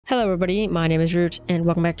Hello everybody, my name is Root, and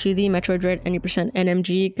welcome back to the Metroid Dread 90%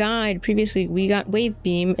 NMG guide. Previously, we got Wave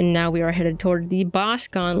Beam, and now we are headed toward the boss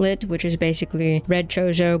gauntlet, which is basically Red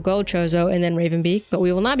Chozo, Gold Chozo, and then Ravenbeak. But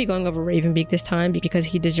we will not be going over Ravenbeak this time because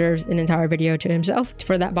he deserves an entire video to himself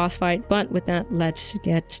for that boss fight. But with that, let's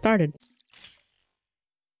get started.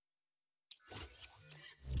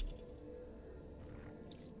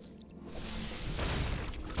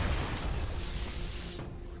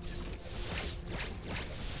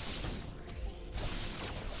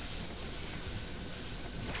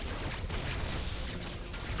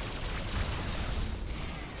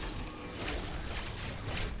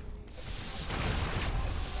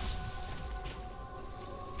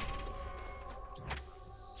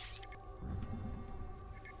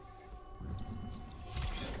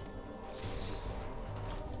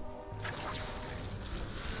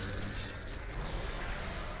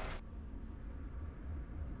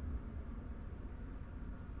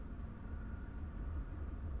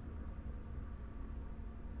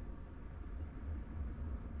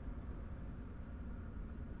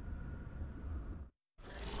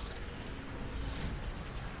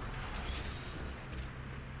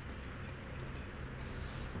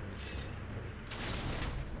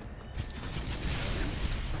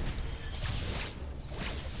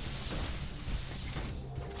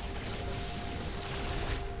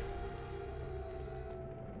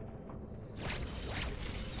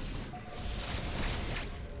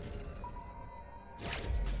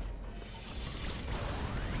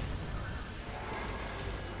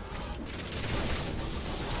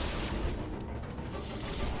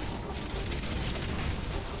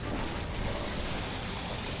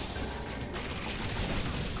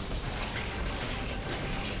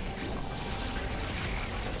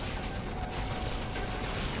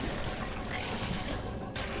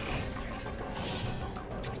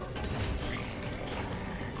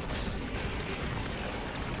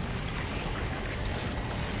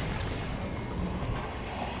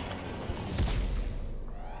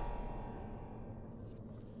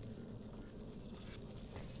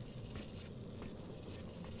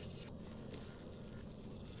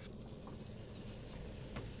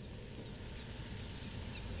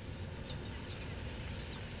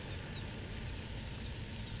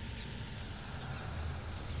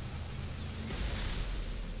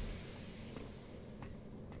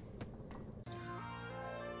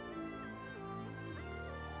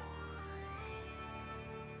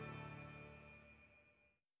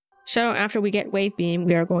 So after we get Wave Beam,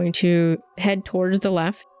 we are going to head towards the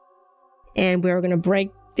left, and we are going to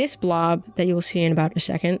break this blob that you will see in about a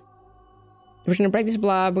second. We're going to break this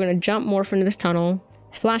blob, we're going to jump morph into this tunnel,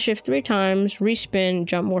 flash shift 3 times, respin,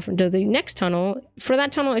 jump morph into the next tunnel. For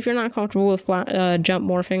that tunnel, if you're not comfortable with jump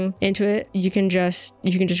morphing into it, you can just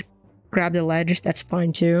grab the ledge, that's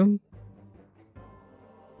fine too.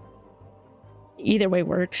 Either way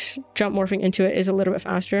works. Jump morphing into it is a little bit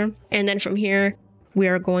faster. And then from here, we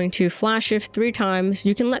are going to flash shift 3 times.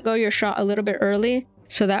 You can let go your shot a little bit early,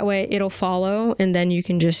 so that way it'll follow, and then you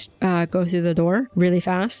can just go through the door really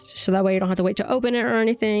fast. So that way you don't have to wait to open it or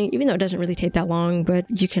anything, even though it doesn't really take that long, but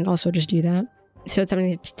you can also just do that. So it's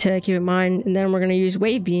something to keep in mind. And then we're going to use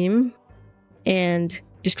Wave Beam and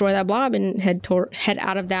destroy that blob and head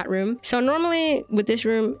out of that room. So normally with this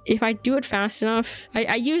room, if I do it fast enough,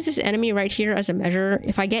 I use this enemy right here as a measure.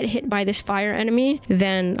 If I get hit by this fire enemy,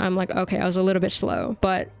 then I'm like, okay, I was a little bit slow.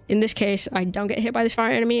 But in this case, I don't get hit by this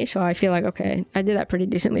fire enemy, so I feel like, okay, I did that pretty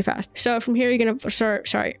decently fast. So from here, you're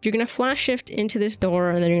gonna flash shift into this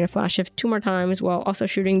door, and then you're gonna flash shift 2 more times while also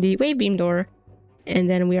shooting the Wave Beam door, and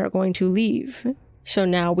then we are going to leave. So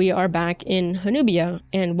now we are back in Hanubia,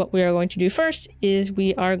 and what we are going to do first is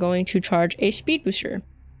we are going to charge a speed booster.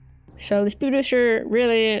 So the speed booster,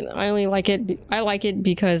 really, I like it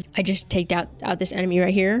because I just take out this enemy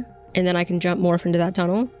right here, and then I can jump morph into that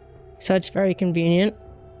tunnel. So it's very convenient.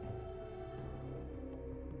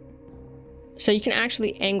 So you can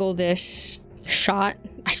actually angle this shot.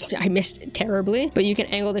 I missed it terribly, but you can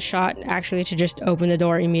angle the shot actually to just open the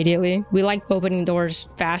door immediately. We like opening doors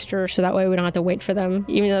faster, so that way we don't have to wait for them,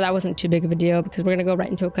 even though that wasn't too big of a deal because we're gonna go right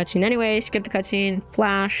into a cutscene anyway. Skip the cutscene,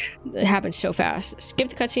 flash. It happens so fast. Skip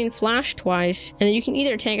the cutscene, flash twice, and then you can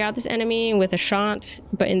either take out this enemy with a shot,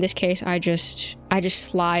 but in this case I just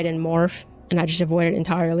slide and morph, and I just avoid it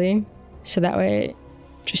entirely, so that way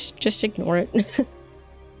just ignore it.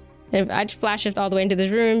 And I just flash shift all the way into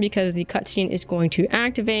this room because the cutscene is going to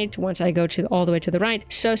activate once I go all the way to the right.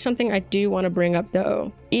 So something I do want to bring up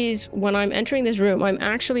though is when I'm entering this room, I'm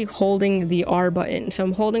actually holding the R button. So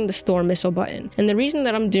I'm holding the store missile button. And the reason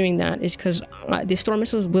that I'm doing that is because the store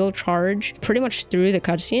missiles will charge pretty much through the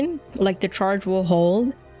cutscene. Like the charge will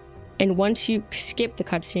hold And once you skip the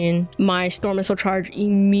cutscene, my Storm Missile charge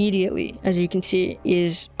immediately, as you can see,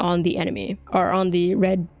 is on the enemy, or on the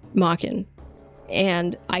red Mawkin.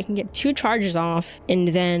 And I can get 2 charges off and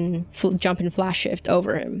then jump and flash shift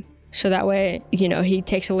over him. So that way, you know, he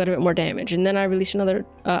takes a little bit more damage. And then I release another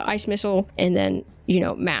ice missile and then, you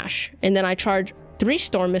know, mash. And then I charge 3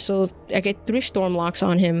 storm missiles. I get 3 storm locks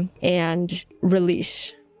on him and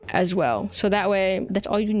release as well. So that way, that's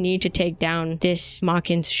all you need to take down this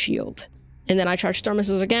Mawkin's shield. And then I charge storm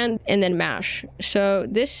missiles again and then mash. So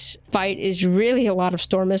this fight is really a lot of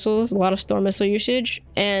storm missiles, a lot of storm missile usage.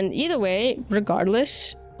 And either way,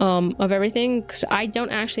 regardless of everything, because I don't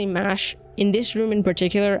actually mash in this room in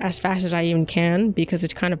particular as fast as I even can, because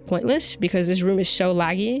it's kind of pointless, because this room is so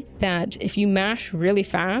laggy that if you mash really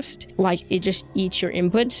fast, like, it just eats your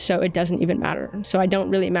inputs, so it doesn't even matter. So I don't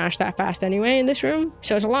really mash that fast anyway in this room.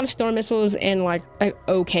 So it's a lot of storm missiles and like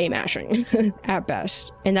okay mashing at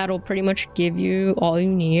best. And that'll pretty much give you all you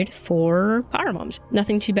need for power bombs.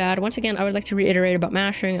 Nothing too bad. Once again, I would like to reiterate about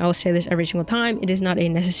mashing. I will say this every single time. It is not a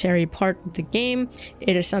necessary part of the game.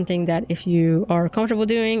 It is something that if you are comfortable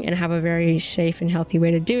doing and have a very safe and healthy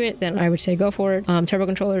way to do it, then I would say go for it. Turbo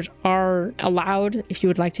controllers are allowed if you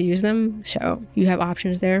would like to use them, so you have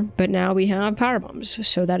options there. But now we have power bombs,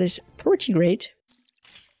 so that is pretty great.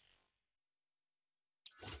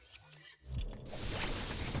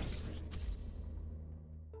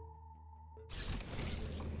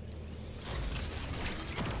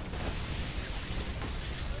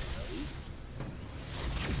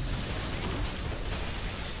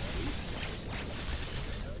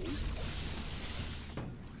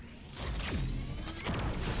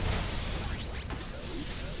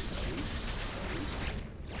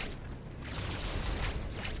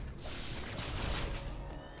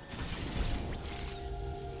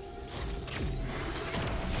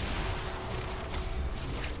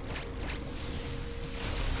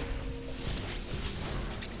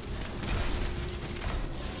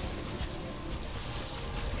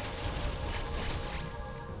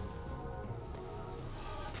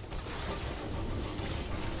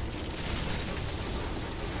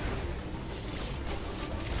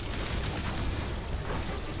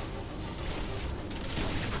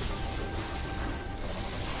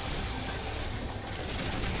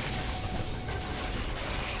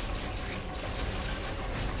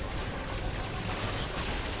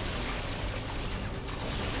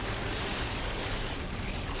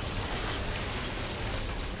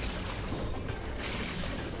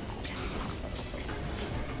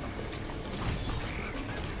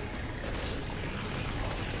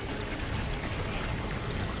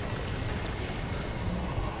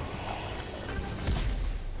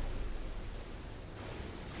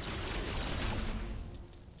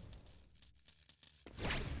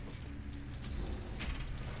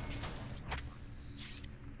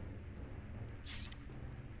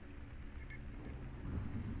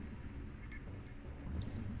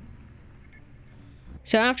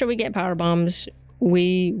 So after we get power bombs,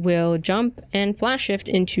 we will jump and flash shift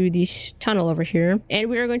into this tunnel over here,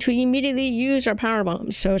 and we are going to immediately use our power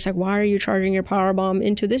bombs. So it's like, why are you charging your power bomb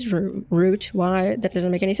into this route? Why? That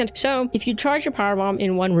doesn't make any sense. So if you charge your power bomb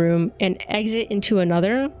in one room and exit into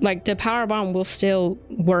another, like, the power bomb will still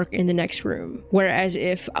work in the next room. Whereas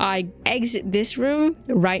if I exit this room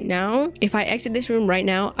right now,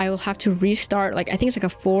 I will have to restart, like, I think it's like a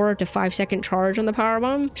 4 to 5 second charge on the power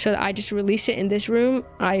bomb. So I just release it in this room,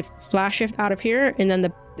 I flash shift out of here, and then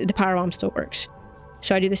the power bomb still works.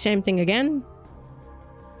 So I do the same thing again.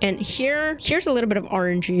 And here's a little bit of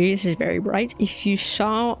RNG. This is very bright. If you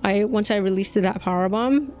saw, once I released that power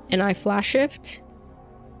bomb and I flash shift,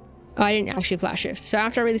 I didn't actually flash shift. So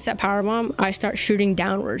after I release that power bomb, I start shooting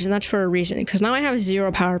downwards, and that's for a reason, because now I have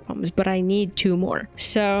 0 power bombs, but I need 2 more.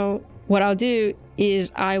 So what I'll do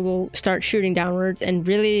is I will start shooting downwards and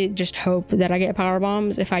really just hope that I get power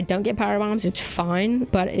bombs. If I don't get power bombs, it's fine,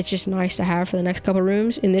 but it's just nice to have for the next couple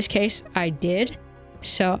rooms. In this case, I did,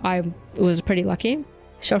 so I was pretty lucky.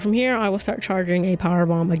 So from here, I will start charging a power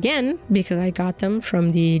bomb again, because I got them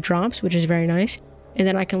from the drops, which is very nice. And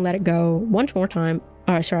then I can let it go one more time.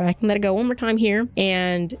 I can let it go one more time here,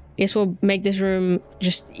 and this will make this room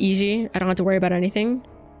just easy. I don't have to worry about anything.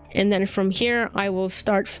 And then from here, I will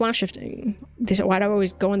start flash shifting. Why do I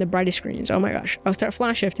always go on the brightest screens? Oh my gosh. I'll start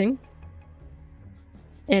flash shifting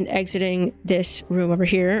and exiting this room over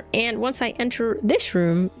here. And once I enter this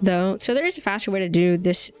room, though, so there is a faster way to do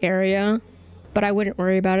this area, but I wouldn't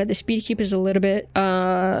worry about it. The speed keep is a little bit,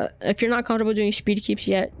 if you're not comfortable doing speed keeps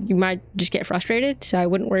yet, you might just get frustrated. So I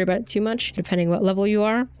wouldn't worry about it too much, depending what level you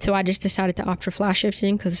are. So I just decided to opt for flash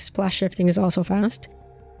shifting, because flash shifting is also fast.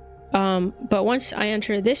 But once I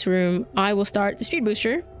enter this room, I will start the speed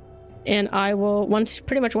booster, and I will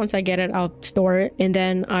pretty much once I get it, I'll store it, and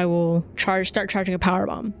then I will start charging a power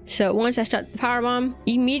bomb. So once I start the power bomb,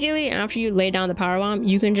 immediately after you lay down the power bomb,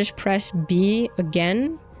 you can just press B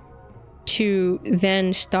again to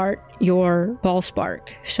then start your ball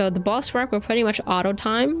spark. So the ball spark will pretty much auto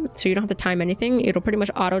time, so you don't have to time anything. It'll pretty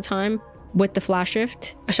much auto time with the flash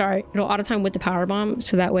shift. Sorry, it'll auto time with the power bomb,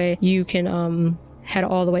 so that way you can head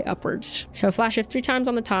all the way upwards. So flash shift 3 times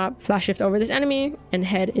on the top, flash shift over this enemy, and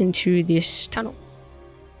head into this tunnel.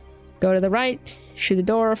 Go to the right, shoot the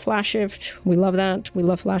door, flash shift. We love that. We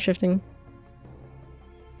love flash shifting.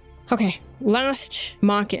 Okay, last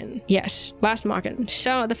Mawkin. Yes, last Mawkin.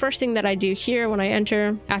 So the first thing that I do here when I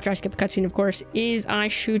enter, after I skip the cutscene of course, is I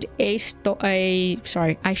shoot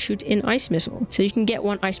I shoot an ice missile. So you can get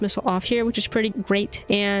 1 ice missile off here, which is pretty great.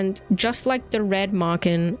 And just like the red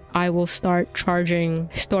Mawkin, I will start charging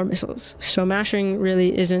storm missiles. So mashing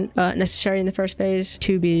really isn't necessary in the first phase,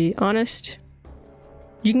 to be honest.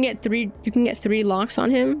 You can get 3 locks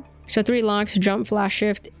on him. So 3 locks, jump, flash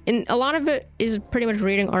shift, and a lot of it is pretty much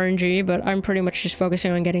reading RNG, but I'm pretty much just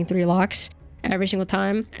focusing on getting 3 locks every single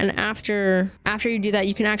time. And after you do that,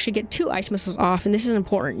 you can actually get 2 ice missiles off, and this is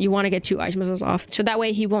important. You want to get 2 ice missiles off, so that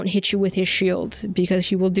way he won't hit you with his shield, because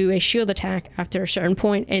he will do a shield attack after a certain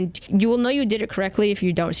point, and you will know you did it correctly if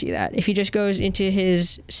you don't see that. If he just goes into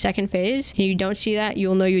his second phase and you don't see that,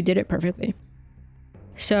 you'll know you did it perfectly.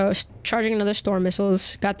 So charging another storm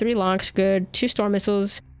missiles, got 3 locks, good, 2 storm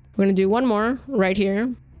missiles. We're going to do 1 more right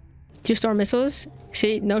here. 2 storm missiles.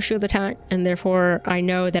 See, no shield attack, and therefore I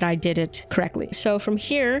know that I did it correctly. So from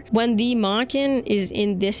here, when the Mawkin is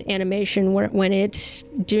in this animation, when it's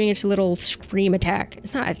doing its little scream attack,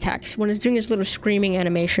 it's not attacks, when it's doing its little screaming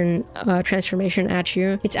animation transformation at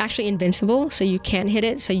you, it's actually invincible, so you can't hit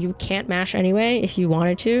it, so you can't mash anyway. If you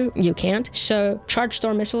wanted to, you can't. So charge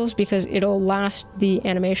storm missiles, because it'll last the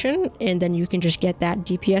animation, and then you can just get that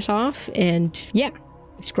DPS off, and yeah.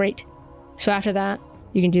 It's great. So after that,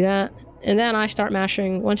 you can do that. And then I start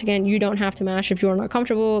mashing. Once again, you don't have to mash if you are not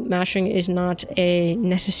comfortable. Mashing is not a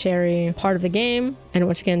necessary part of the game. And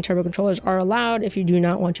once again, turbo controllers are allowed if you do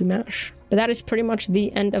not want to mash. But that is pretty much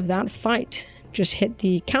the end of that fight. Just hit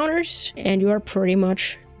the counters and you are pretty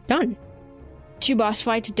much done. 2 boss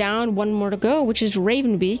fights down, 1 more to go, which is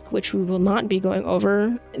Ravenbeak, which we will not be going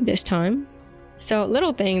over this time. So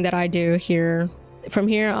little thing that I do here. From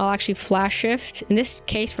here, I'll actually flash shift. In this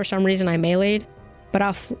case, for some reason, I meleeed, but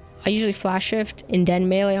I usually flash shift and then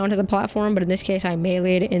melee onto the platform. But in this case, I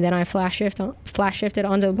meleeed and then I flash shifted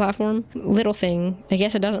onto the platform. Little thing. I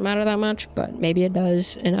guess it doesn't matter that much, but maybe it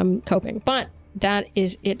does, and I'm coping. But that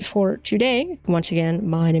is it for today. Once again,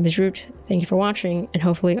 my name is Root. Thank you for watching, and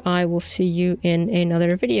hopefully I will see you in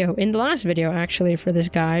another video. In the last video, actually, for this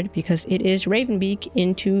guide, because it is Ravenbeak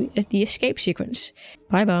into the escape sequence.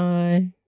 Bye-bye.